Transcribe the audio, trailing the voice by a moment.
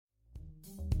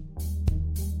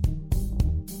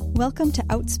Welcome to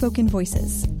Outspoken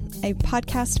Voices, a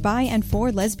podcast by and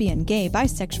for lesbian, gay,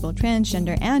 bisexual,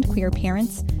 transgender, and queer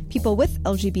parents, people with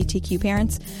LGBTQ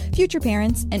parents, future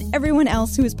parents, and everyone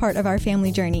else who is part of our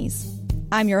family journeys.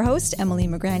 I'm your host, Emily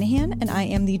McGranahan, and I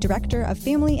am the Director of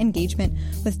Family Engagement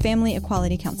with Family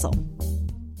Equality Council.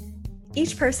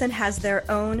 Each person has their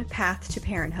own path to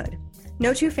parenthood.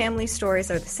 No two family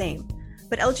stories are the same,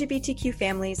 but LGBTQ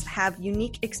families have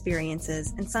unique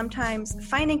experiences, and sometimes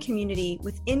finding community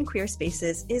within queer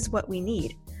spaces is what we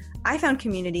need. I found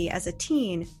community as a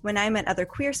teen when I met other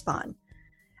queer spawn.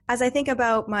 As I think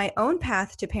about my own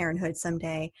path to parenthood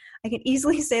someday, I can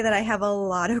easily say that I have a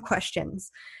lot of questions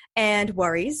and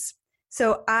worries.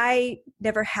 So I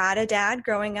never had a dad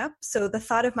growing up, so the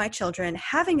thought of my children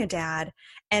having a dad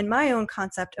and my own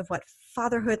concept of what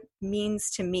fatherhood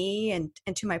means to me and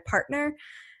to my partner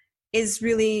is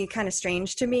really kind of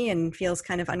strange to me and feels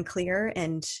kind of unclear,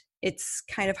 and it's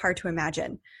kind of hard to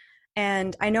imagine.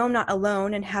 And I know I'm not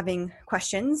alone in having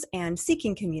questions and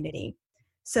seeking community.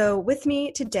 So with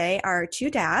me today are two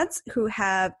dads who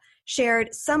have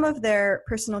shared some of their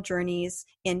personal journeys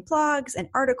in blogs and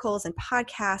articles and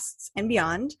podcasts and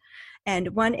beyond.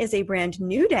 And one is a brand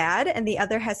new dad, and the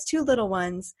other has two little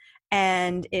ones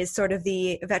and is sort of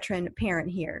the veteran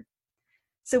parent here.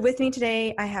 So with me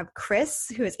today, I have Kris,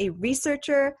 who is a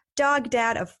researcher, dog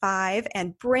dad of 5,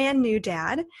 and brand new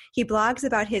dad. He blogs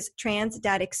about his trans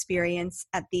dad experience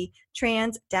at the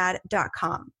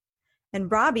transdad.com. And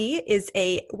Robbie is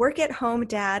a work-at-home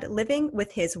dad living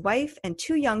with his wife and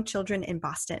 2 young children in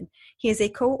Boston. He is a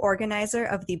co-organizer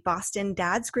of the Boston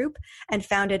Dads Group and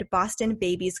founded Boston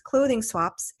Babies Clothing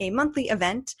Swaps, a monthly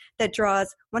event that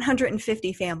draws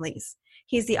 150 families.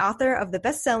 He's the author of the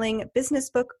best-selling business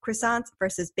book, Croissants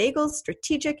versus Bagels,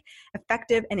 Strategic,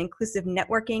 Effective, and Inclusive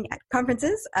Networking at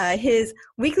Conferences. His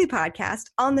weekly podcast,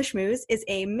 On the Schmooze, is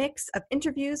a mix of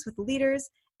interviews with leaders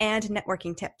and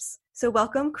networking tips. So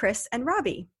welcome, Kris and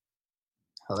Robbie.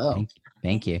 Hello.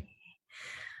 Thank you.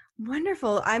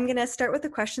 Wonderful. I'm going to start with a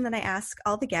question that I ask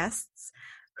all the guests.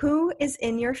 Who is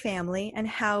in your family and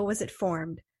how was it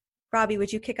formed? Robbie,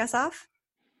 would you kick us off?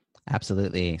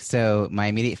 Absolutely. So my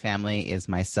immediate family is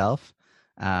myself.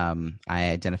 I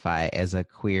identify as a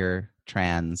queer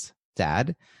trans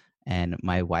dad, and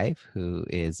my wife, who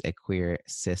is a queer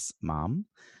cis mom.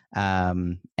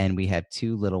 And we have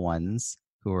 2 little ones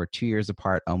who are 2 years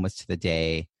apart, almost to the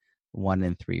day, 1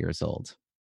 and 3 years old.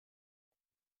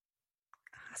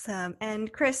 Awesome.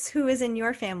 And Kris, who is in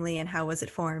your family and how was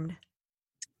it formed?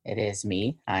 It is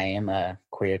me. I am a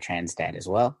queer trans dad as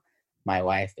well. My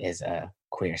wife is a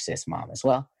queer cis mom as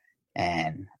well.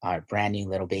 And our brand new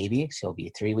little baby, she'll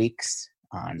be 3 weeks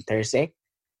on Thursday,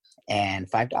 and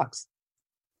 5 dogs.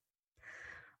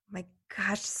 My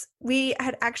gosh, we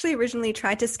had actually originally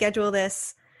tried to schedule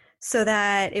this so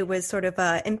that it was sort of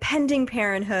a impending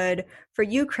parenthood for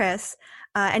you, Kris,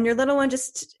 and your little one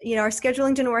just, our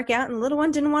scheduling didn't work out, and the little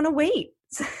one didn't want to wait.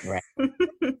 Right.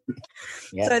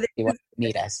 Yeah, so he wants to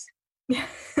meet us.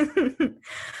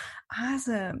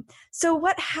 Awesome. So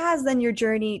what has then your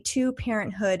journey to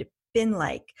parenthood been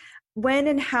like? When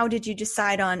and how did you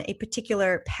decide on a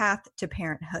particular path to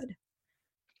parenthood?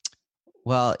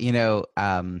 Well,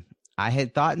 I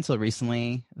had thought until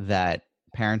recently that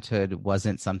parenthood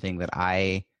wasn't something that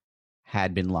I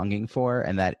had been longing for,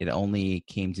 and that it only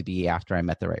came to be after I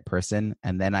met the right person.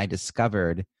 And then I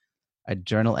discovered a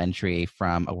journal entry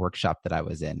from a workshop that I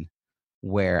was in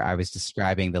where I was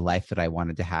describing the life that I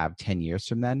wanted to have 10 years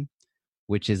from then,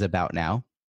 which is about now.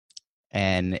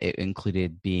 And it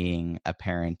included being a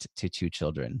parent to 2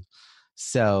 children.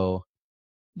 So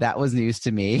that was news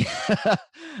to me.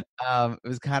 It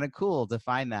was kind of cool to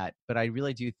find that, but I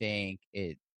really do think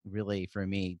it really, for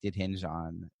me, did hinge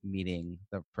on meeting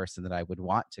the person that I would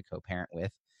want to co-parent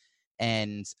with.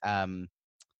 And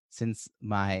since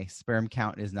my sperm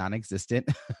count is non-existent,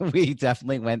 we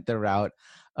definitely went the route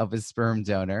of a sperm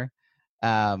donor.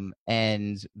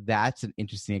 And that's an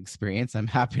interesting experience I'm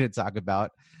happy to talk about.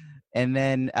 And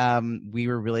then we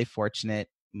were really fortunate.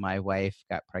 My wife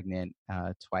got pregnant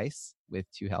twice with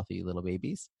 2 healthy little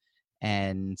babies.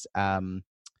 And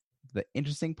the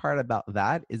interesting part about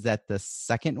that is that the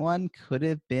second one could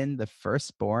have been the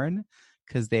firstborn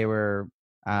because they were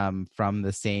from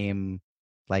the same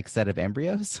set of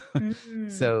embryos. Mm-hmm.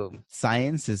 So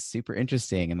science is super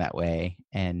interesting in that way.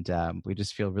 And we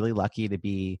just feel really lucky to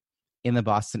be in the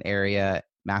Boston area.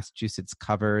 Massachusetts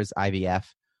covers IVF.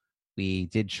 We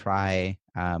did try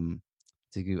to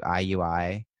do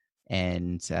IUI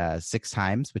and 6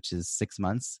 times, which is 6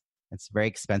 months. It's a very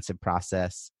expensive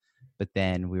process. But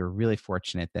then we were really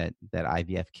fortunate that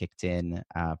IVF kicked in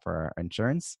for our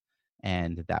insurance.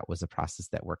 And that was a process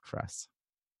that worked for us.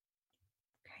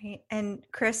 Great. And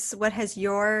Kris, what has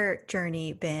your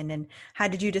journey been, and how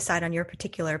did you decide on your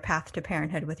particular path to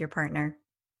parenthood with your partner?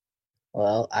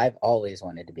 Well, I've always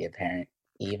wanted to be a parent.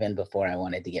 Even before I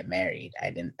wanted to get married, I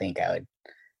didn't think I would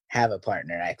have a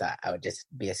partner. I thought I would just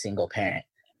be a single parent.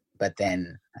 But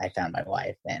then I found my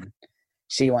wife, and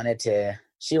she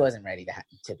wasn't ready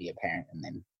to be a parent. And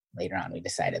then later on, we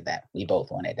decided that we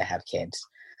both wanted to have kids.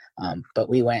 But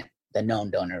we went the known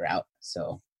donor route.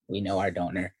 So we know our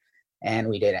donor, and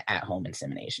we did an at-home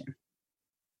insemination.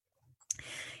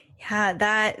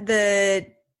 Yeah,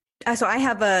 so I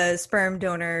have a sperm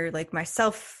donor like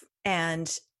myself,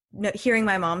 and hearing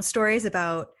my mom's stories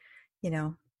about,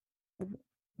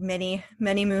 many,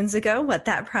 many moons ago, what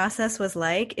that process was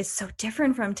like is so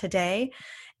different from today.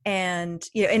 And,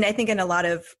 and I think in a lot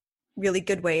of really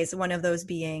good ways, one of those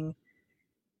being,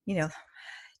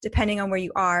 depending on where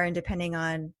you are and depending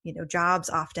on, jobs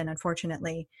often,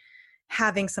 unfortunately,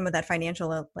 having some of that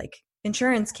financial like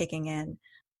insurance kicking in.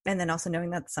 And then also knowing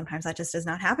that sometimes that just does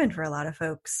not happen for a lot of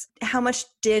folks. How much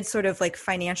did sort of like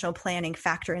financial planning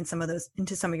factor in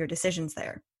into some of your decisions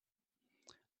there?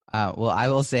 Well, I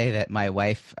will say that my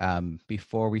wife,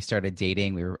 before we started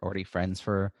dating, we were already friends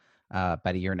for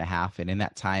about a year and a half. And in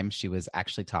that time, she was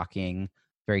actually talking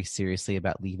very seriously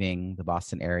about leaving the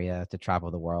Boston area to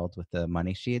travel the world with the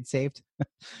money she had saved.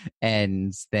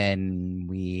 And then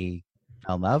we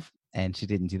fell in love, and she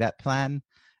didn't do that plan.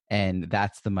 And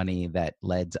that's the money that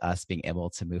led to us being able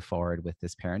to move forward with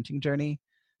this parenting journey,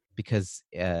 because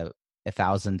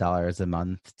 $1,000 a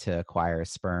month to acquire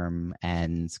sperm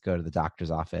and go to the doctor's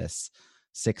office,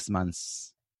 6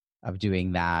 months of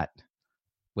doing that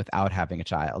without having a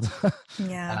child.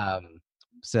 Yeah.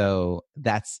 So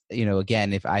that's,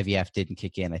 again, if IVF didn't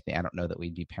kick in, I don't know that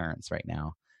we'd be parents right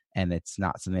now. And it's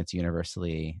not something that's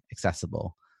universally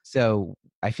accessible. So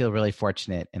I feel really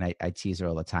fortunate, and I tease her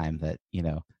all the time that,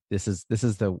 this is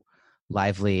the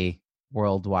lively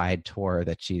worldwide tour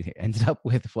that she ended up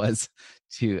with was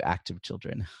 2 active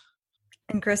children.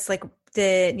 And Kris,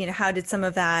 how did some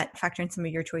of that factor in some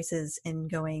of your choices in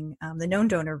going the known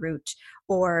donor route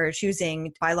or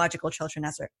choosing biological children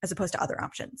as opposed to other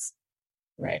options?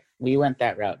 Right. We went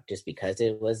that route just because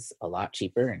it was a lot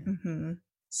cheaper. And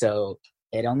so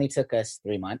it only took us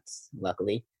 3 months,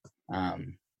 luckily.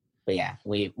 But yeah,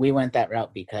 we went that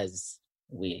route because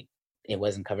it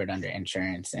wasn't covered under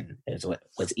insurance, and it was what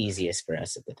was easiest for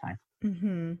us at the time.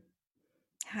 Mm-hmm.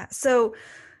 Yeah. So,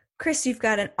 Kris, you've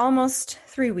got an almost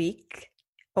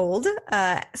 3-week-old.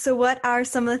 So what are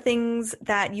some of the things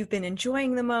that you've been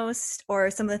enjoying the most,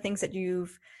 or some of the things that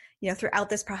you've, throughout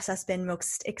this process been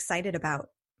most excited about?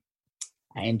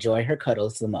 I enjoy her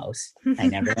cuddles the most. I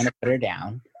never want to put her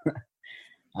down.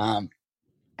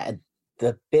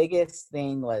 The biggest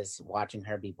thing was watching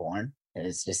her be born. It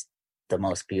was just the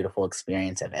most beautiful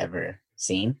experience I've ever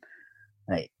seen.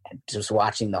 Like, just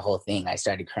watching the whole thing, I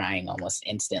started crying almost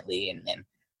instantly, and then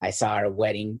I saw our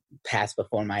wedding pass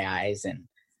before my eyes, and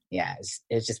yeah,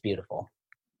 it's just beautiful.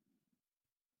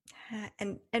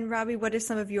 And Robbie, what are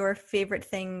some of your favorite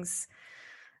things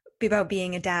about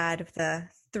being a dad of the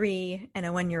 3 and a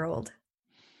 1-year-old?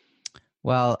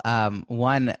 Well,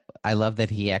 one, I love that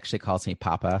he actually calls me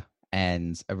Papa.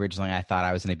 And originally I thought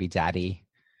I was going to be Daddy.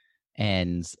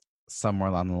 And somewhere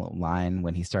along the line,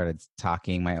 when he started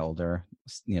talking, my older,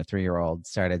 3-year-old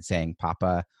started saying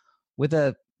Papa with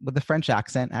a French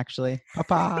accent, actually,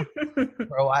 Papa,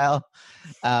 for a while.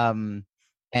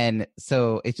 And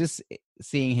so it's just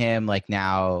seeing him like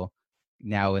now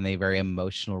in a very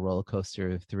emotional roller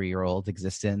coaster of 3-year-old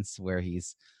existence, where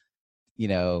he's,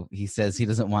 he says he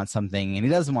doesn't want something and he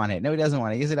doesn't want it. No, he doesn't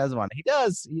want it. Yes, he doesn't want it. He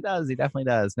does. He definitely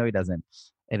does. No, he doesn't.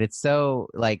 And it's so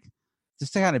like,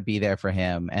 just to kind of be there for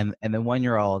him. And the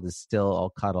 1-year-old is still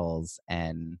all cuddles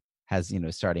and has,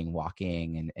 starting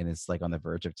walking and is like on the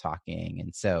verge of talking.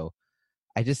 And so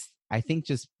I think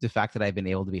just the fact that I've been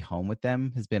able to be home with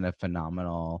them has been a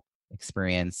phenomenal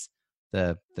experience.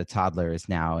 The toddler is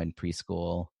now in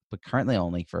preschool, but currently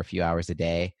only for a few hours a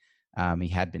day. He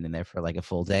had been in there for like a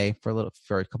full day for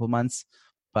a couple months,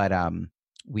 but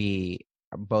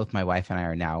both my wife and I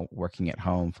are now working at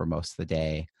home for most of the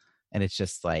day, and it's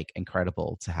just like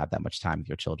incredible to have that much time with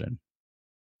your children.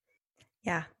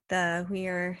 Yeah, we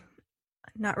are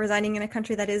not residing in a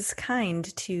country that is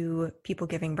kind to people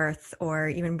giving birth or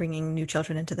even bringing new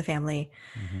children into the family.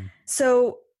 Mm-hmm.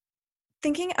 So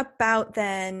thinking about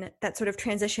then that sort of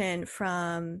transition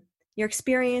from your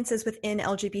experiences within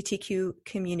LGBTQ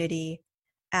community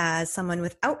as someone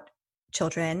without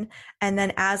children, and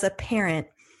then as a parent,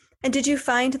 And did you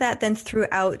find that then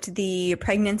throughout the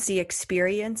pregnancy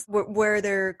experience, were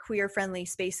there queer-friendly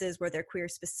spaces? Were there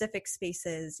queer-specific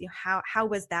spaces? How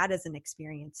was that as an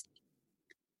experience?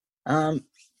 Um,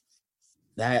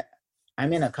 that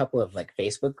I'm in a couple of like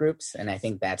Facebook groups, and I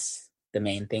think that's the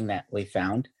main thing that we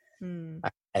found. Hmm.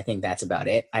 I think that's about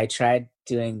it. I tried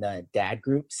doing the dad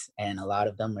groups, and a lot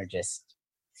of them are just,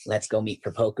 let's go meet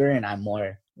for poker. And I'm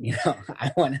more,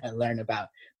 I want to learn about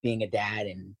being a dad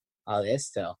and all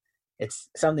this. So it's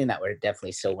something that we're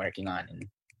definitely still working on, and,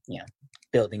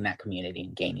 building that community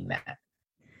and gaining that.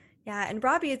 Yeah, and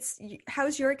Robbie,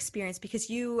 how's your experience? Because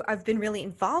you have been really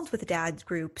involved with dad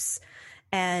groups,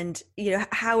 and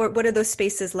what are those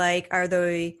spaces like? Are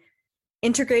they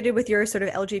integrated with your sort of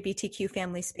LGBTQ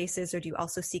family spaces, or do you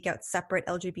also seek out separate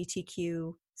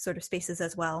LGBTQ sort of spaces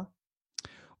as well?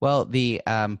 Well, the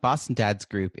Boston Dads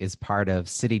Group is part of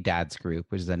City Dads Group,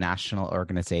 which is a national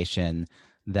organization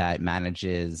that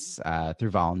manages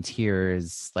through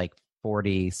volunteers like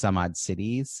 40 some odd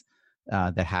cities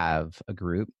that have a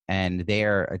group, and they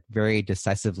are a very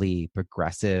decisively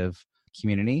progressive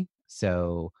community.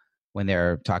 So when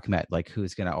they're talking about like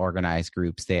who's going to organize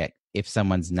groups, if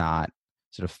someone's not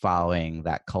sort of following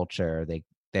that culture,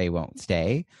 they won't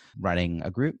stay running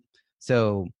a group.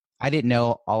 So I didn't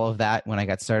know all of that when I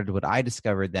got started. What I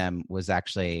discovered them was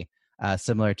actually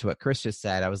similar to what Kris just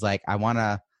said. I was like, I want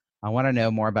to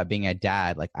know more about being a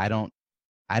dad. Like, I don't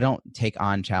take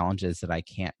on challenges that I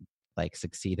can't like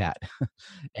succeed at.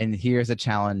 And here's a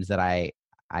challenge that I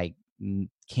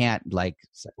can't like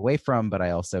step away from, but I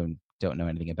also don't know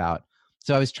anything about.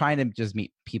 So I was trying to just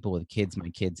meet people with kids my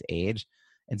kids' age.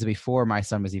 And so before my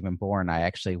son was even born, I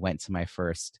actually went to my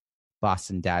first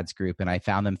Boston Dads group, and I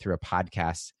found them through a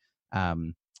podcast.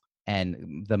 And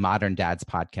the Modern Dads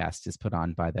podcast is put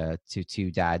on by the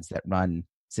two dads that run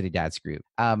City Dads Group.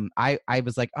 I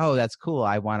was like, oh, that's cool.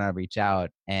 I want to reach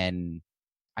out. And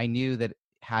I knew that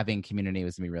having community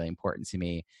was going to be really important to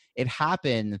me. It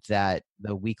happened that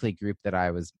the weekly group that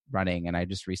I was running, and I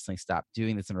just recently stopped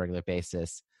doing this on a regular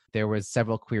basis, there was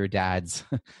several queer dads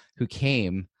who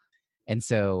came. And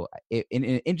so in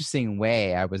an interesting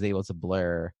way, I was able to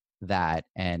blur that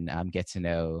and get to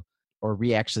know, or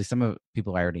actually some of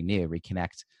people I already knew,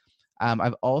 reconnect.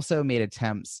 I've also made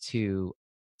attempts to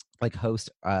like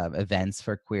host events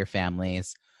for queer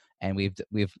families, and we've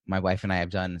my wife and I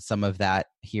have done some of that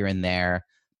here and there.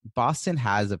 Boston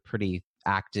has a pretty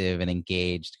active and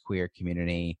engaged queer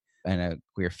community and a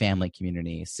queer family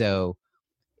community, so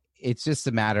it's just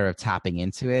a matter of tapping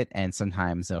into it and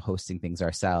sometimes hosting things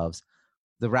ourselves.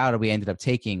 The route we ended up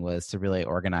taking was to really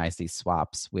organize these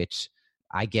swaps, which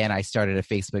again, I started a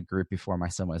Facebook group before my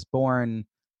son was born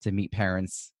to meet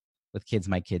parents with kids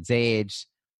my kid's age.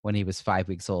 When he was 5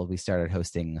 weeks old, we started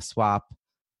hosting a swap.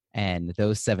 And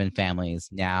those 7 families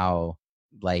now,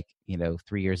 3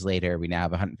 years later, we now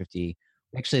have 150.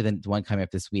 Actually, the one coming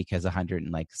up this week has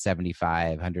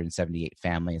 178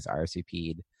 families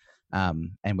RSVP'd,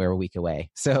 and we're a week away.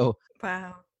 So,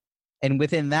 wow. And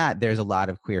within that, there's a lot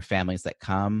of queer families that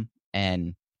come,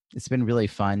 and it's been really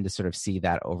fun to sort of see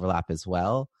that overlap as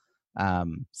well.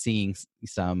 Seeing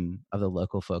some of the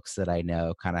local folks that I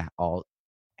know kind of all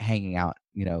hanging out,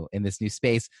 in this new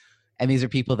space. And these are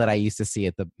people that I used to see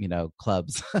at the,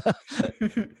 clubs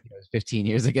 15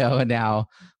 years ago. And now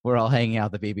we're all hanging out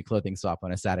at the baby clothing swap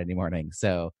on a Saturday morning.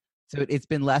 So it's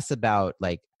been less about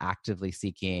like actively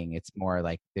seeking. It's more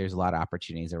like there's a lot of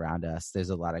opportunities around us.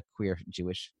 There's a lot of queer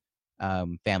Jewish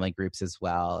family groups as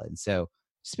well. And so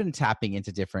just been tapping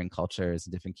into different cultures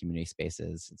and different community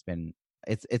spaces.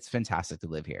 It's fantastic to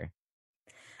live here.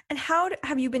 And how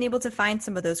have you been able to find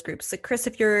some of those groups? Like Kris,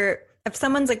 if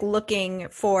someone's like looking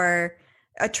for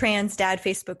a trans dad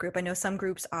Facebook group, I know some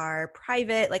groups are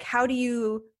private. Like, how do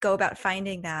you go about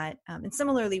finding that? And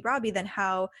similarly, Robbie, then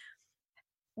how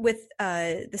with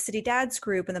the City Dads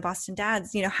group and the Boston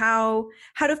Dads, how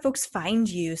do folks find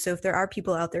you? So if there are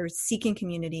people out there seeking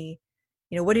community,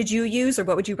 what did you use, or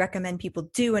what would you recommend people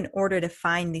do in order to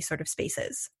find these sort of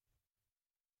spaces?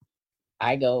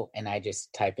 I go and I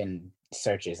just type in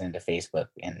searches into Facebook,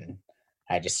 and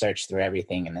I just search through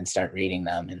everything and then start reading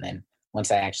them. And then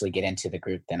once I actually get into the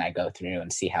group, then I go through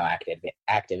and see how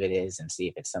active it is and see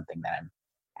if it's something that I'm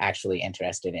actually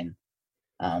interested in.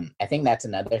 I think that's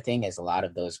another thing, is a lot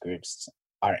of those groups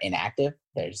are inactive.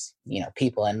 There's,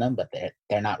 people in them, but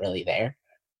they're not really there.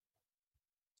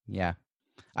 Yeah.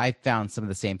 I found some of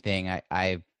the same thing.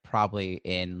 I probably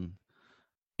in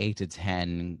 8 to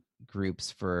 10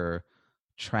 groups for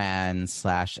trans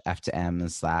 /F to M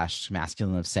 /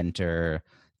 masculine of center,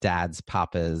 dads,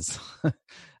 papas,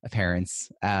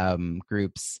 parents,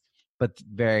 groups, but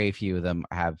very few of them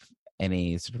have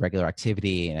any sort of regular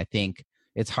activity. And I think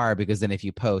it's hard because then if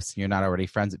you post and you're not already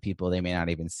friends with people, they may not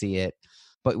even see it.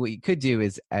 But what you could do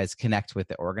is connect with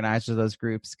the organizers of those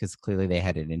groups, because clearly they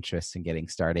had an interest in getting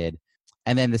started.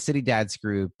 And then the City Dads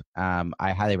group,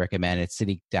 I highly recommend it.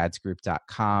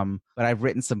 citydadsgroup.com. But I've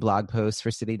written some blog posts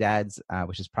for City Dads,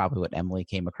 which is probably what Emily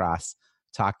came across,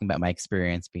 talking about my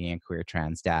experience being a queer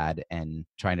trans dad and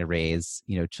trying to raise,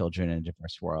 children in a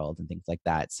diverse world and things like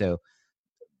that. So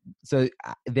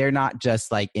they're not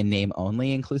just like in name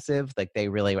only inclusive, like they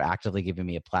really were actively giving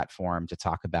me a platform to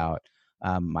talk about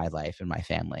my life and my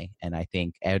family. And I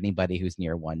think anybody who's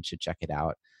near one should check it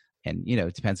out. And,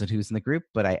 it depends on who's in the group,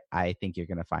 but I think you're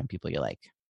going to find people you like.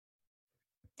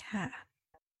 Yeah.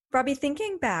 Robbie,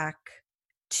 thinking back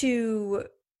to,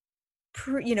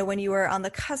 when you were on the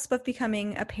cusp of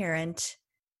becoming a parent,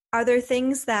 are there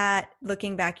things that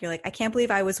looking back, you're like, I can't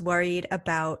believe I was worried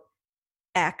about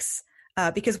X,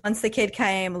 because once the kid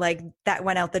came, like that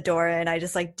went out the door and I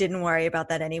just like didn't worry about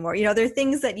that anymore. There are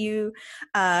things that you,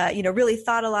 really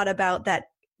thought a lot about that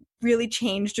really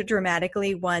changed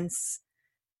dramatically once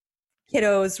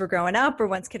kiddos were growing up or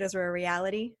once kiddos were a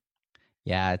reality?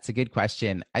 Yeah, it's a good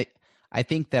question. I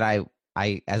think that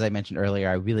I, as I mentioned earlier,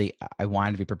 I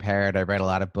wanted to be prepared. I read a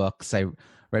lot of books. I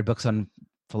read books on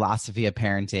philosophy of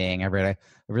parenting. I read a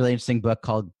really interesting book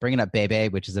called Bringing Up Bebe,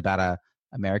 which is about a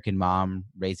American mom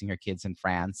raising her kids in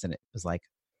France. And it was like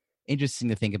interesting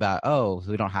to think about,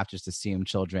 we don't have to just assume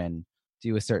children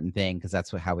do a certain thing because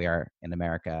that's how we are in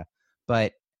America.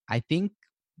 But I think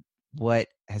what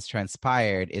has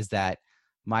transpired is that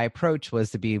my approach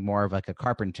was to be more of like a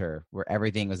carpenter, where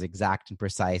everything was exact and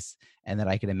precise, and that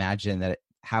I could imagine that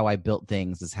how I built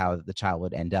things is how the child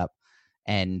would end up.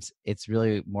 And it's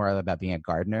really more about being a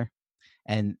gardener.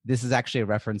 And this is actually a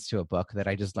reference to a book that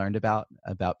I just learned about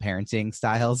parenting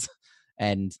styles.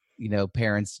 And,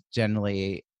 parents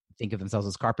generally think of themselves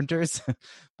as carpenters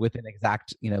with an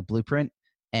exact, blueprint.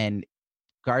 And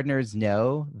gardeners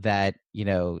know that,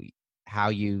 how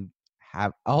you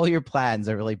have all your plans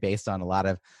are really based on a lot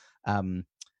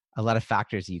of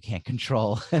factors you can't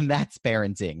control, and that's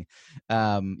parenting.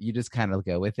 You just kind of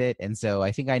go with it. And so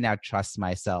I think I now trust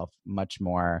myself much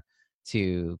more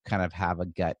to kind of have a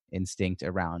gut instinct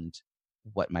around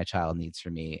what my child needs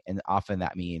from me. And often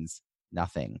that means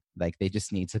nothing. Like they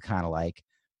just need to kind of like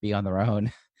be on their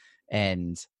own.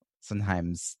 And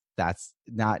sometimes that's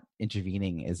not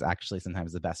intervening is actually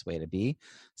sometimes the best way to be.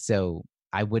 So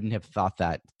I wouldn't have thought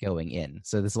that going in.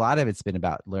 So there's a lot of it's been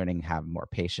about learning to have more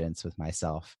patience with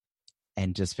myself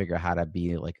and just figure out how to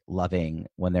be like loving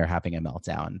when they're having a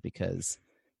meltdown, because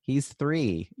he's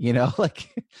 3, like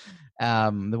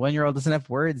the 1-year-old doesn't have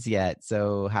words yet.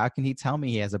 So how can he tell me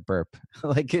he has a burp?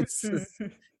 Like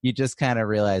you just kind of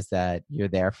realize that you're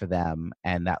there for them.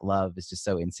 And that love is just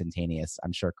so instantaneous.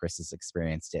 I'm sure Kris has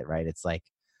experienced it, right? It's like,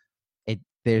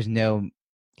 there's no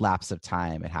lapse of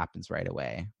time. It happens right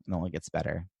away and only gets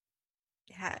better.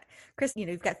 Yeah. Kris,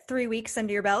 you've got 3 weeks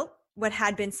under your belt. What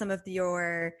had been some of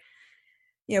your,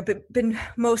 been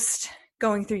most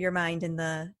going through your mind in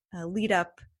the lead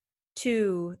up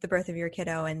to the birth of your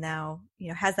kiddo? And now,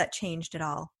 has that changed at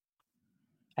all?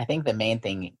 I think the main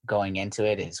thing going into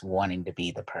it is wanting to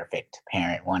be the perfect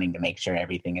parent, wanting to make sure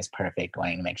everything is perfect,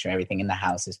 wanting to make sure everything in the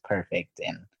house is perfect.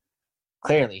 And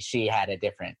clearly she had a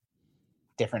different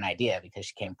idea because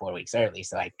she came 4 weeks early,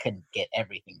 so I couldn't get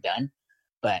everything done.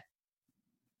 But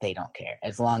they don't care.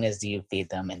 As long as you feed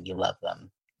them and you love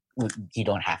them, you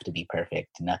don't have to be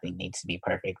perfect. Nothing needs to be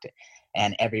perfect.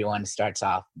 And everyone starts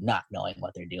off not knowing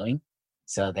what they're doing.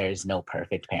 So there's no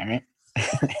perfect parent.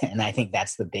 And I think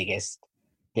that's the biggest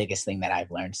thing that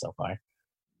I've learned so far.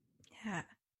 Yeah.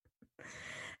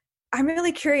 I'm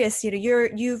really curious,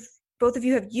 you've both of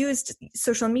you have used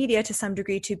social media to some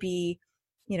degree to be,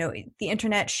 the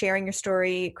internet, sharing your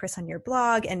story, Kris on your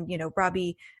blog, and,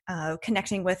 Robbie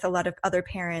connecting with a lot of other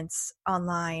parents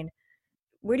online.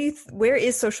 Where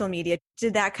is social media?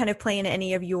 Did that kind of play in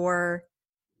any of your,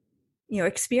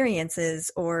 experiences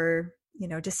or,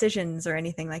 decisions or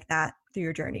anything like that through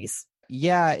your journeys?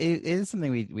 Yeah, it is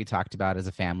something we talked about as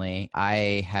a family.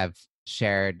 I have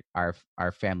shared our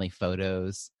family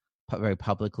photos very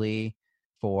publicly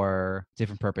for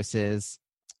different purposes.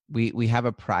 We have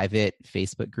a private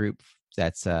Facebook group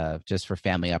that's just for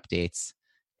family updates,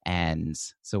 and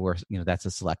so we're that's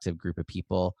a selective group of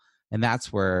people, and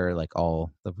that's where like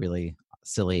all the really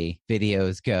silly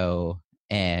videos go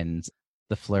and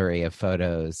the flurry of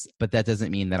photos. But that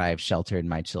doesn't mean that I've sheltered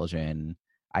my children.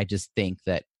 I just think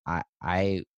that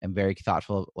I am very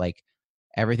thoughtful. Like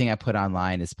everything I put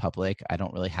online is public. I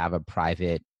don't really have a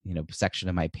private section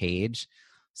of my page.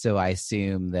 So I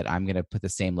assume that I'm going to put the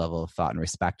same level of thought and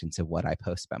respect into what I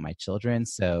post about my children.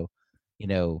 So,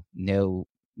 no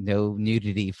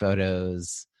nudity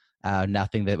photos,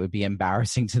 nothing that would be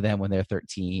embarrassing to them when they're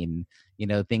 13,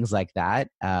 things like that.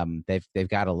 They've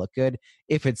got to look good.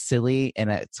 If it's silly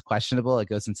and it's questionable, it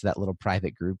goes into that little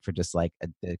private group for just like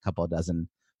a couple of dozen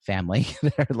family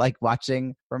that are like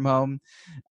watching from home.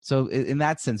 So in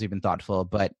that sense, we've been thoughtful,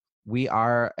 but we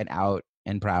are an out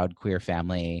and proud queer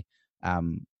family.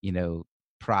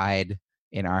 Pride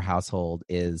in our household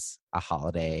is a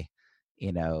holiday.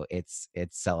 It's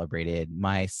celebrated.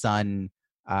 My son,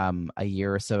 a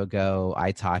year or so ago,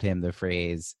 I taught him the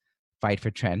phrase "fight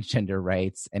for transgender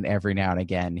rights," and every now and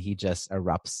again, he just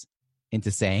erupts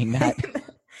into saying that.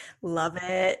 Love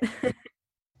it.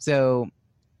 So,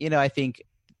 I think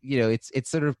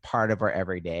it's sort of part of our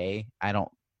everyday.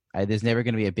 There's never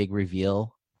going to be a big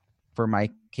reveal for my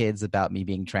kids about me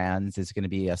being trans. It's going to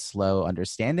be a slow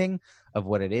understanding of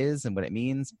what it is and what it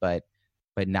means, but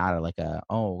not like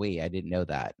oh wait, I didn't know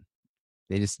that.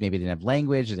 They just maybe didn't have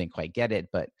language, they didn't quite get it,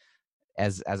 but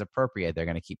as appropriate, they're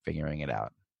going to keep figuring it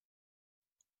out.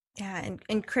 Yeah,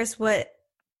 and Kris,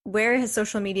 where has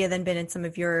social media then been in some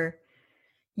of your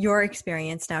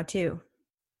experience now too?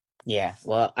 Yeah,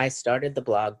 well, I started the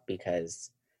blog because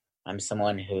I'm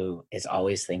someone who is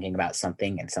always thinking about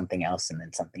something and something else and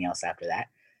then something else after that.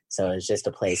 So it's just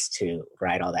a place to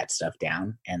write all that stuff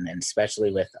down. And then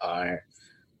especially with our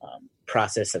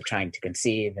process of trying to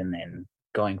conceive and then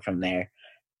going from there,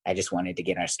 I just wanted to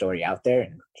get our story out there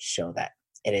and show that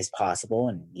it is possible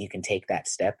and you can take that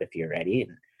step if you're ready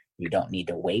and you don't need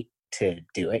to wait to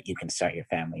do it. You can start your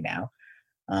family now.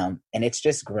 And it's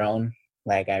just grown.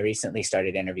 Like I recently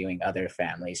started interviewing other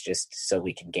families just so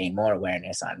we can gain more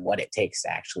awareness on what it takes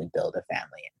to actually build a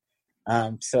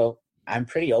family. So I'm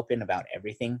pretty open about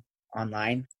everything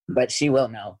online, but she will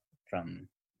know from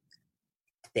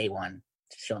day one.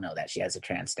 She'll know that she has a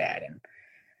trans dad, and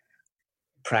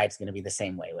pride's going to be the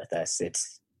same way with us.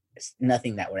 It's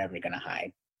nothing that we're ever going to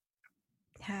hide.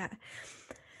 Yeah.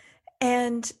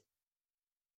 And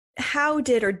how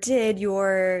did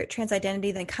your trans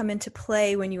identity then come into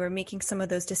play when you were making some of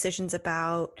those decisions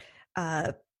about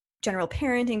general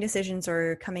parenting decisions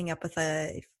or coming up with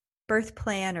a birth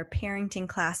plan or parenting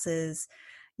classes,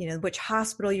 which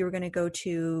hospital you were going to go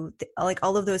to, like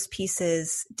all of those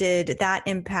pieces, did that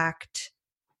impact,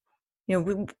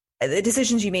 the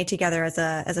decisions you made together as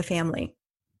a family?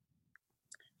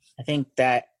 I think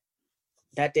that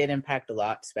did impact a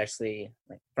lot, especially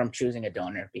like from choosing a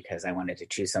donor, because I wanted to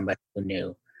choose somebody who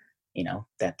knew,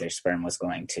 that their sperm was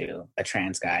going to a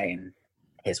trans guy and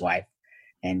his wife,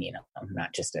 and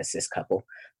not just a cis couple.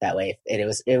 That way,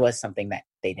 if it was something that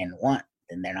they didn't want,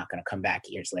 then they're not going to come back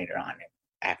years later on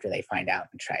after they find out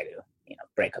and try to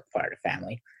break apart a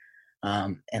family.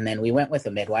 And then we went with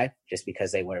a midwife just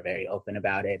because they were very open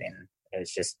about it, and it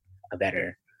was just a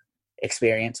better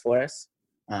experience for us.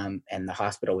 And the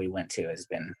hospital we went to has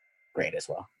been great as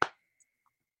well.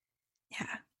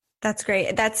 Yeah, that's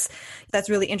great. That's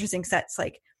really interesting. Cause that's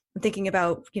like, I'm thinking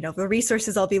about, the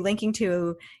resources I'll be linking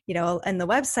to, and the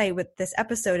website with this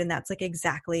episode. And that's like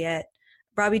exactly it.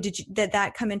 Robbie, did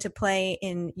that come into play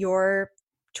in your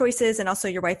choices and also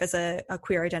your wife as a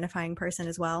queer identifying person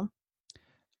as well?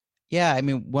 Yeah. I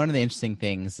mean, one of the interesting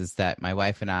things is that my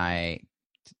wife and I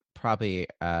probably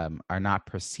are not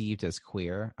perceived as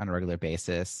queer on a regular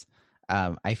basis.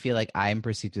 I feel like I'm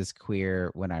perceived as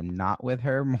queer when I'm not with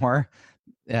her more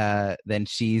than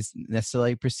she's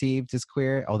necessarily perceived as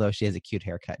queer, although she has a cute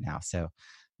haircut now. So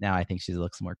now I think she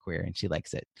looks more queer and she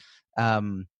likes it.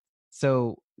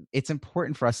 So it's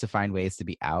important for us to find ways to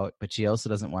be out, but she also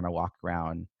doesn't want to walk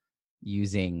around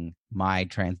using my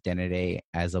trans identity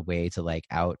as a way to like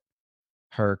out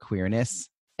her queerness.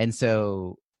 And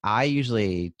so I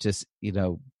usually just,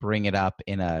 bring it up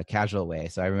in a casual way.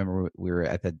 So I remember we were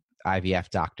at the IVF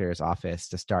doctor's office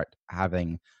to start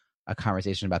having a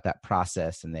conversation about that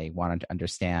process. And they wanted to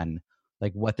understand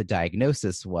like what the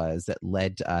diagnosis was that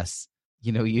led to us,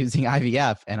 using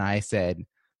IVF. And I said,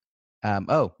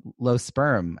 low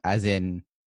sperm, as in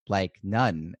like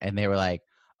none. And they were like,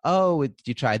 oh, did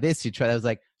you try this? You try that? I was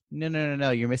like,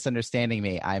 no, you're misunderstanding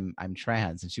me. I'm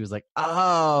trans. And she was like,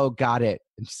 oh, got it.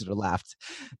 And she sort of laughed.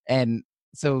 And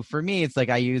so for me, it's like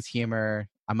I use humor.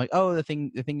 I'm like, oh, the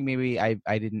thing maybe I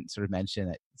didn't sort of mention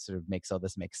that sort of makes all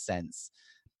this make sense.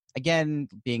 Again,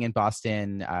 being in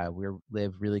Boston, we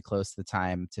live really close to the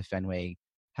time to Fenway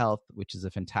Health, which is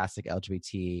a fantastic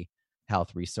LGBT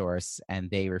health resource, and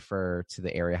they refer to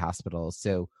the area hospitals.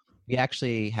 So we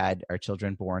actually had our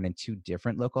children born in two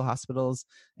different local hospitals,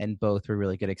 and both were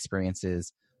really good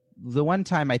experiences. the one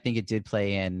time I think it did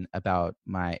play in about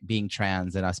my being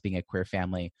trans and us being a queer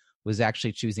family was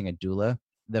actually choosing a doula.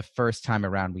 The first time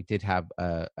around, we did have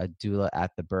a doula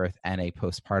at the birth and a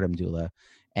postpartum doula.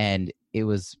 And it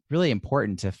was really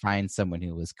important to find someone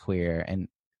who was queer. And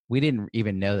we didn't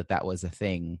even know that that was a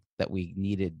thing that we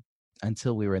needed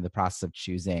until we were in the process of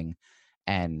choosing.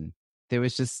 And there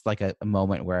was just like a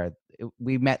moment where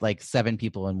we met like 7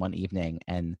 people in one evening,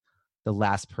 and the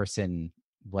last person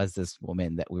was this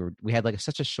woman that we had like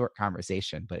such a short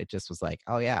conversation, but it just was like,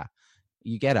 oh yeah,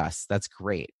 you get us. That's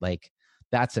great. Like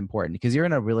that's important because you're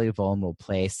in a really vulnerable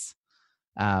place.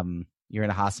 You're in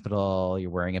a hospital,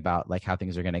 you're worrying about like how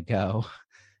things are going to go.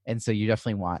 And so you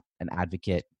definitely want an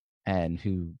advocate and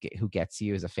who gets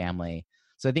you as a family.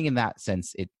 So I think in that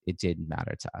sense, it did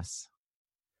matter to us.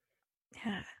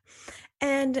 Yeah.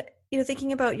 And,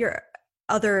 thinking about your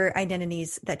other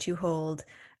identities that you hold,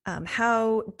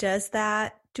 how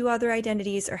do other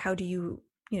identities, or how do you,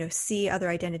 see other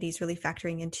identities really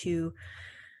factoring into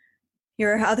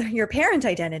your parent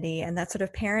identity and that sort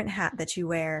of parent hat that you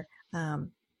wear?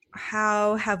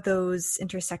 How have those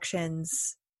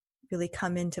intersections really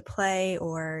come into play,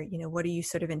 or, what are you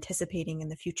sort of anticipating in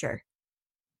the future?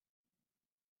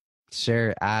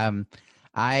 Sure. I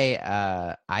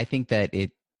think that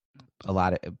it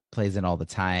plays in all the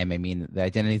time. I mean, the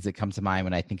identities that come to mind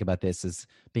when I think about this is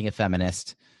being a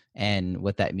feminist and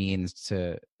what that means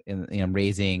to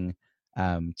raising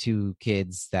 2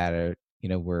 kids that are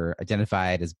were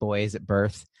identified as boys at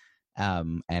birth.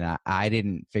 And I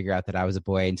didn't figure out that I was a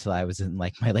boy until I was in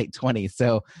like my late 20s.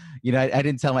 So, I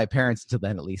didn't tell my parents until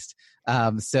then, at least.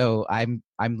 So I'm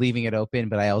leaving it open,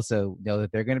 but I also know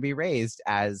that they're going to be raised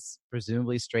as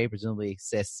presumably straight, presumably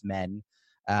cis men,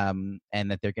 and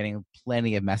that they're getting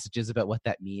plenty of messages about what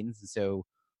that means. And so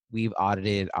we've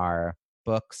audited our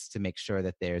books to make sure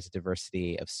that there's a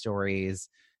diversity of stories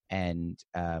and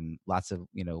lots of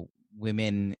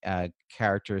women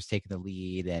characters taking the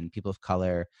lead and people of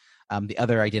color. The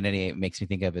other identity it makes me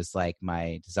think of is like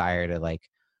my desire to like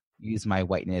use my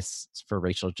whiteness for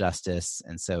racial justice.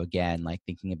 And so again, like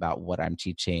thinking about what I'm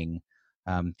teaching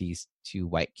these 2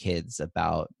 white kids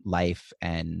about life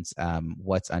and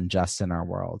what's unjust in our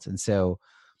world. And so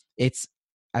it's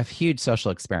a huge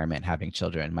social experiment having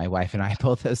children. My wife and I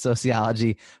both have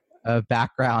sociology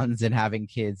backgrounds, and having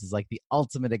kids is like the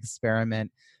ultimate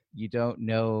experiment. You don't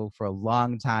know for a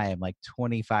long time, like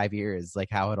 25 years, like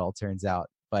how it all turns out,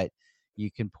 but you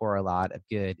can pour a lot of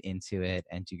good into it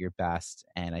and do your best.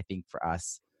 And I think for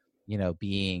us,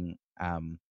 being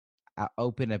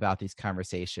open about these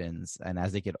conversations, and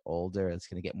as they get older, it's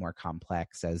going to get more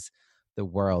complex as the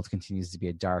world continues to be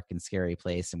a dark and scary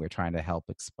place, and we're trying to help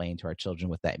explain to our children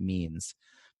what that means.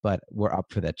 But we're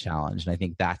up for that challenge. And I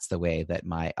think that's the way that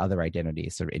my other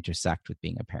identities sort of intersect with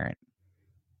being a parent.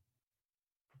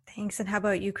 Thanks. And how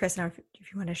about you, Kris? If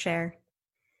you want to share.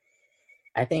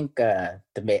 I think the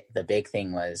big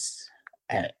thing was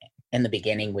in the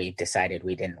beginning, we decided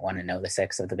we didn't want to know the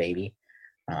sex of the baby.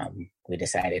 We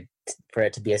decided for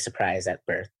it to be a surprise at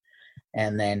birth.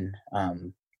 And then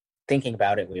thinking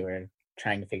about it, we were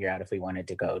trying to figure out if we wanted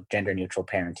to go gender neutral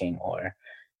parenting, or,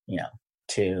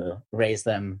 to raise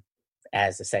them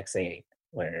as the sex they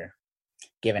were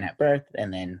given at birth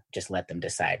and then just let them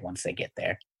decide once they get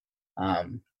there.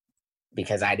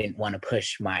 Because I didn't want to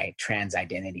push my trans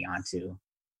identity onto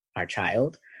our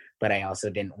child, but I also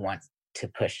didn't want to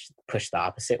push the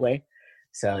opposite way.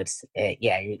 So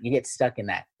you get stuck in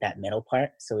that middle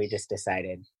part. So we just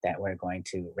decided that we're going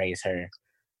to raise her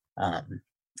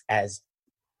as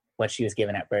what she was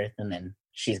given at birth, and then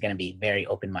she's going to be very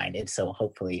open-minded. So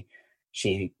hopefully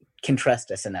she can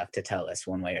trust us enough to tell us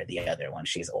one way or the other when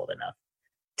she's old enough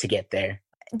to get there.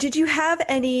 Did you have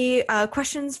any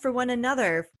questions for one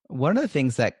another? One of the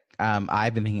things that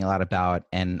I've been thinking a lot about,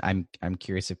 and I'm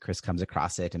curious if Kris comes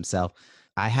across it himself,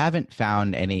 I haven't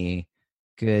found any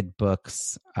good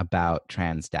books about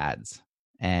trans dads.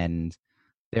 And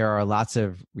there are lots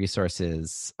of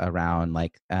resources around,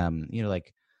 like,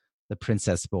 like The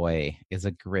Princess Boy is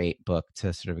a great book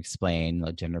to sort of explain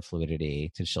like gender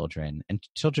fluidity to children. And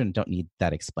children don't need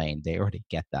that explained. They already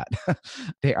get that.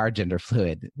 They are gender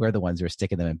fluid. We're the ones who are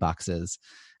sticking them in boxes.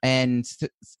 And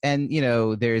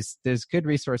there's good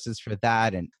resources for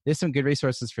that. And there's some good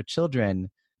resources for children,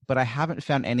 but I haven't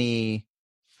found any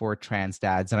for trans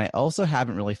dads. And I also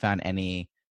haven't really found any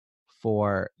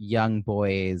for young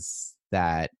boys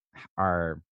that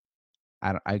are,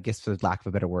 I guess for lack of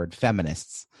a better word,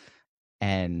 feminists.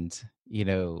 And,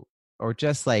 or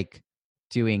just like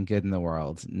doing good in the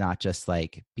world, not just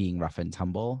like being rough and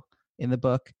tumble in the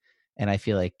book. And I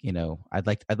feel like,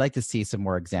 I'd like to see some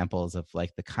more examples of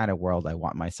like the kind of world I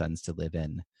want my sons to live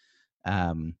in.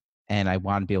 And I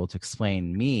want to be able to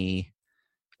explain me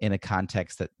in a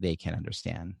context that they can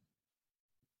understand.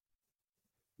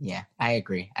 Yeah, I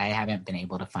agree. I haven't been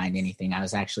able to find anything. I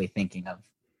was actually thinking of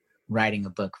writing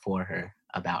a book for her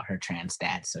about her trans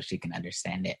dad so she can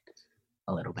understand it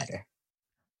a little better.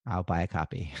 I'll buy a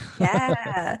copy.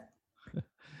 Yeah.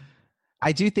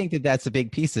 I do think that that's a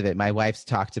big piece of it. My wife's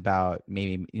talked about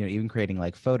maybe, even creating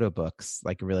like photo books,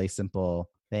 like really simple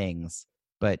things.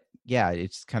 But yeah, it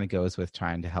just kind of goes with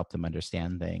trying to help them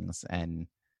understand things and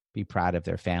be proud of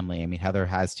their family. I mean, Heather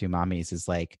Has Two Mommies is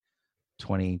like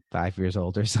 25 years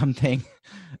old or something.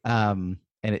 And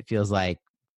it feels like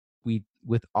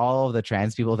with all of the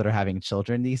trans people that are having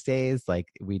children these days, like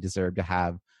we deserve to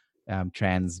have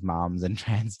trans moms and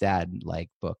trans dad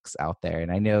like books out there.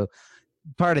 And I know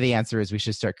part of the answer is we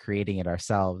should start creating it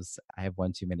ourselves. I have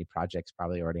one too many projects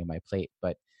probably already on my plate,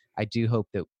 but I do hope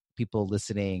that people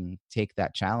listening take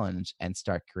that challenge and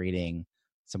start creating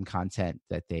some content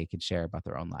that they can share about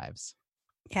their own lives.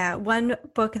 Yeah. One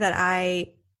book that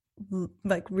I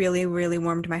like really, really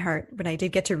warmed my heart when I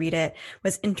did get to read it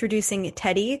was Introducing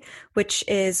Teddy, which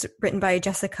is written by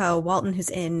Jessica Walton,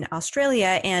 who's in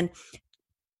Australia. And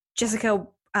Jessica,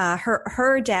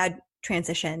 her dad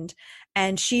transitioned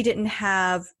and she didn't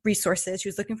have resources. She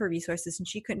was looking for resources and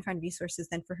she couldn't find resources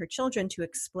then for her children to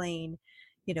explain,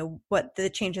 what the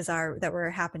changes are that were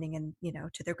happening and,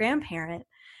 to their grandparent.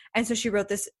 And so she wrote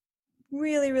this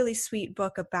really, really sweet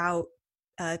book about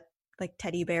like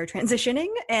teddy bear transitioning,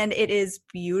 and it is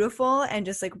beautiful and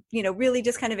just like, really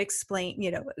just kind of explain,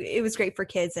 it was great for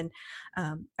kids. And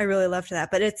I really loved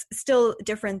that, but it's still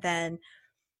different than,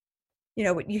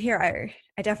 what you hear.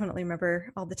 I definitely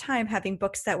remember all the time having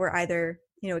books that were either,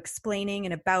 explaining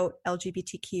and about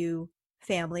LGBTQ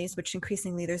families, which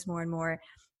increasingly there's more and more,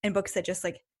 and books that just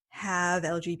like have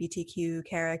LGBTQ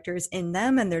characters in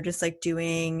them and they're just like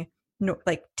doing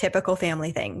like typical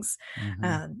family things.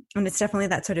 Mm-hmm. And it's definitely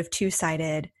that sort of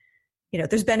two-sided,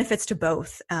 there's benefits to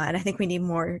both. And I think we need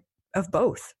more of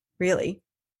both, really.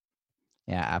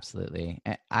 Yeah, absolutely.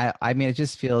 I mean, it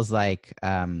just feels like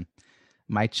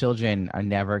my children are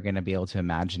never going to be able to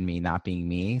imagine me not being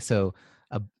me. So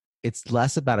it's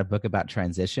less about a book about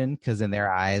transition, because in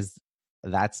their eyes,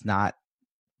 it's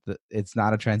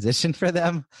not a transition for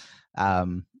them.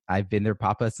 I've been their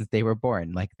papa since they were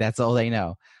born. Like that's all they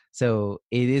know. So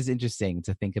it is interesting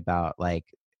to think about like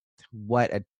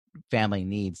what a family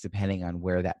needs depending on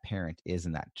where that parent is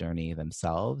in that journey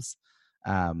themselves.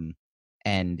 And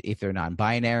if they're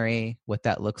non-binary, what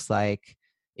that looks like,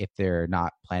 if they're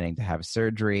not planning to have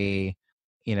surgery,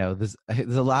 there's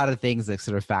a lot of things that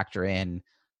sort of factor in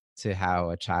to how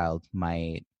a child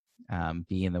might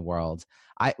be in the world.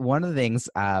 One of the things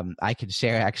I could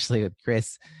share actually with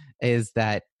Kris is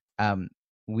that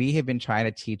we have been trying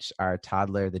to teach our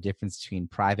toddler the difference between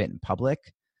private and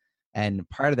public. And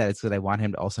part of that is that I want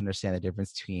him to also understand the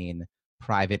difference between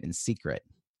private and secret.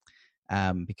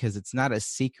 Because it's not a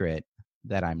secret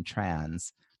that I'm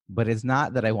trans, but it's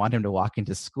not that I want him to walk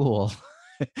into school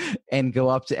and go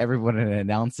up to everyone and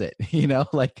announce it,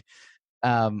 like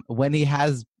when he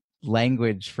has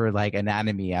language for like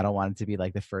anatomy, I don't want it to be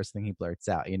like the first thing he blurts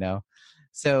out,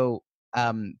 So,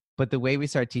 but the way we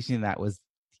started teaching that was,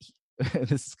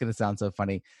 this is going to sound so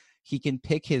funny, he can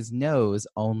pick his nose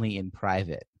only in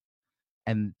private,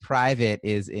 and private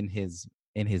is in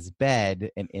his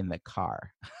bed and in the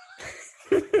car.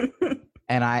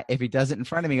 And if he does it in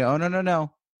front of me, go, oh,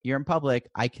 no, you're in public.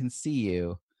 I can see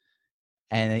you.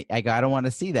 And I go, I don't want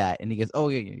to see that. And he goes, oh,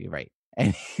 yeah, you're right.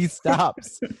 And he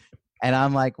stops. And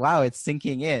I'm like, wow, it's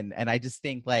sinking in. And I just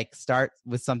think like, start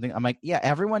with something. I'm like, yeah,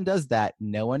 everyone does that.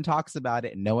 No one talks about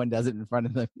it. No one does it in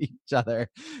front of each other.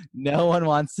 No one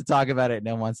wants to talk about it.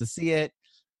 No one wants to see it.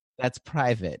 That's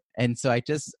private. And so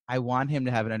I want him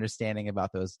to have an understanding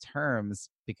about those terms,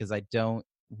 because I don't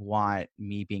want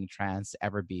me being trans to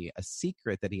ever be a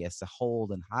secret that he has to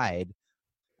hold and hide.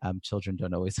 Children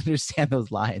don't always understand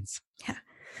those lines. Yeah.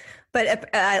 But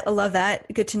I love that.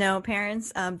 Good to know,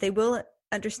 parents. They will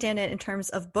understand it in terms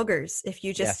of boogers. If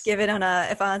you just give it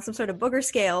on some sort of booger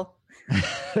scale,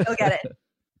 they'll get it.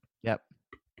 Yep.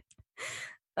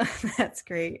 That's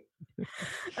great.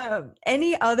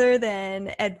 Any other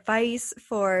than advice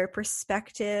for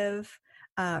prospective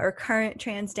or current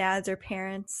trans dads or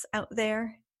parents out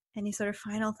there? Any sort of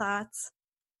final thoughts?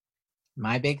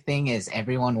 My big thing is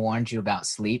everyone warned you about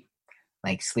sleep.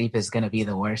 Like sleep is going to be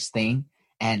the worst thing.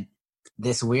 And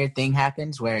this weird thing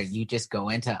happens where you just go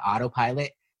into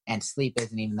autopilot, and sleep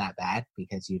isn't even that bad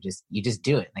because you just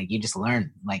do it. Like you just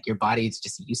learn, like your body is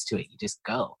just used to it. You just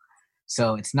go.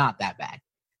 So it's not that bad.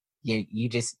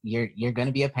 You're going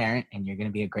to be a parent, and you're going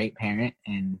to be a great parent,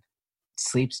 and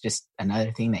sleep's just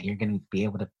another thing that you're going to be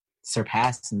able to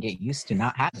surpass and get used to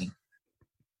not having.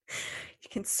 You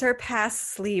can surpass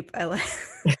sleep. I want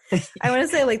to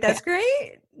say, like, that's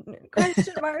great.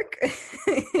 Question mark.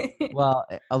 Well,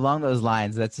 along those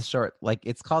lines, that's a short, like,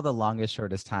 it's called The Longest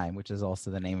Shortest Time, which is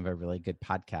also the name of a really good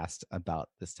podcast about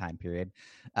this time period,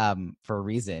 for a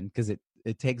reason, because it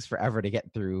takes forever to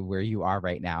get through where you are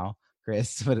right now,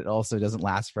 Kris, but it also doesn't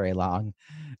last very long.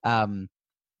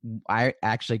 I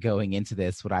actually, going into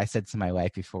this, what I said to my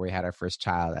wife before we had our first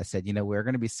child, I said, we're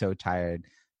going to be so tired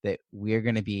that we're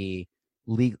going to be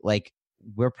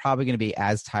we're probably going to be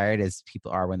as tired as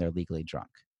people are when they're legally drunk.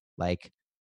 Like,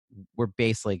 we're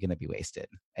basically going to be wasted.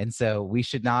 And so we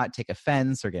should not take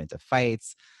offense or get into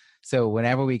fights. So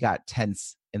whenever we got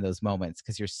tense in those moments,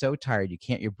 because you're so tired,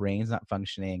 your brain's not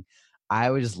functioning, I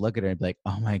would just look at her and be like,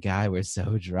 oh my God, we're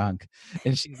so drunk.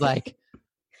 And she's like,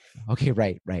 okay,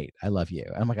 right. I love you.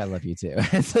 I'm like, I love you too.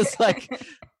 It's just like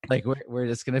we're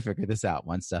just going to figure this out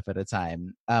one step at a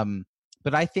time.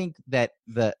 But I think that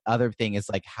the other thing is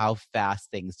like how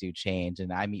fast things do change.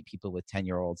 And I meet people with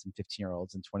 10-year-olds and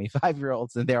 15-year-olds and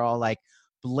 25-year-olds, and they're all like,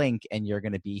 blink and you're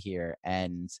going to be here.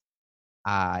 And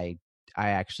I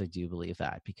actually do believe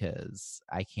that, because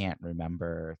I can't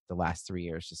remember the last 3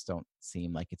 years. Just don't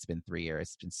seem like it's been 3 years.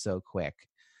 It's been so quick.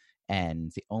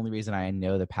 And the only reason I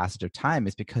know the passage of time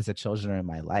is because the children are in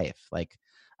my life. Like,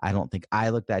 I don't think I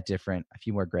look that different. A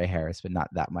few more gray hairs, but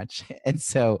not that much. And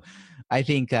so I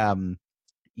think,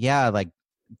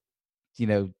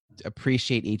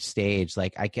 appreciate each stage.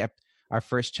 Like, our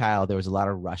first child, there was a lot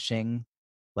of rushing,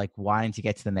 like wanting to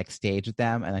get to the next stage with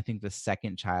them. And I think the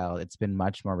second child, it's been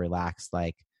much more relaxed,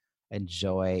 like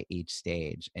enjoy each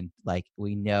stage. And like,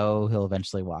 we know he'll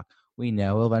eventually walk. We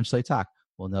know he'll eventually talk.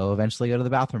 We'll know eventually go to the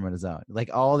bathroom on his own. Like,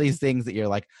 all these things that you're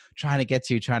like trying to get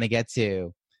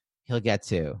to, he'll get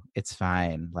to. It's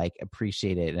fine. Like,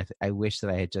 appreciate it. And I wish that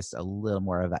I had just a little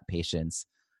more of that patience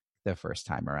the first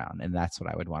time around. And that's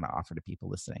what I would want to offer to people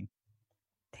listening.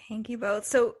 Thank you both.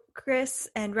 So Kris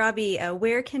and Robbie,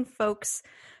 where can folks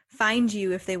find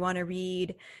you if they want to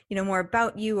read, more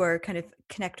about you or kind of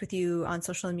connect with you on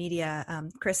social media?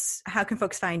 Kris, how can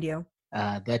folks find you?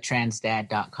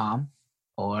 thetransdad.com,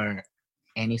 or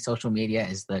any social media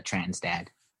is the Trans Dad.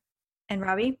 And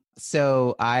Robbie?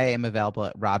 So I am available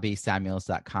at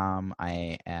robbiesamuels.com.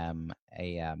 I am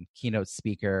a keynote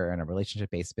speaker and a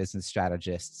relationship-based business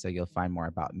strategist. So you'll find more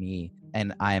about me.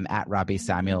 And I am at Robbie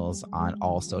Samuels on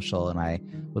all social. And I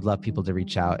would love people to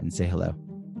reach out and say hello.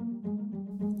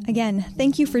 Again,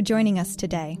 thank you for joining us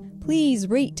today. Please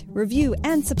rate, review,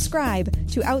 and subscribe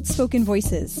to Outspoken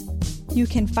Voices. You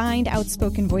can find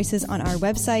Outspoken Voices on our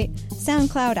website,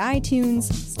 SoundCloud,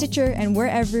 iTunes, Stitcher, and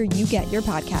wherever you get your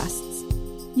podcasts.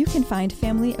 You can find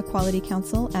Family Equality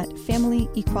Council at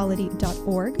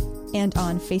familyequality.org, and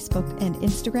on Facebook and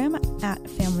Instagram at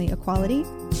Family Equality,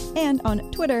 and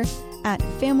on Twitter at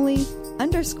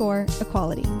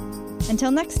family_equality.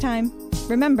 Until next time,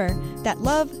 remember that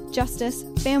love, justice,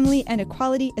 family, and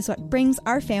equality is what brings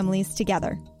our families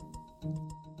together.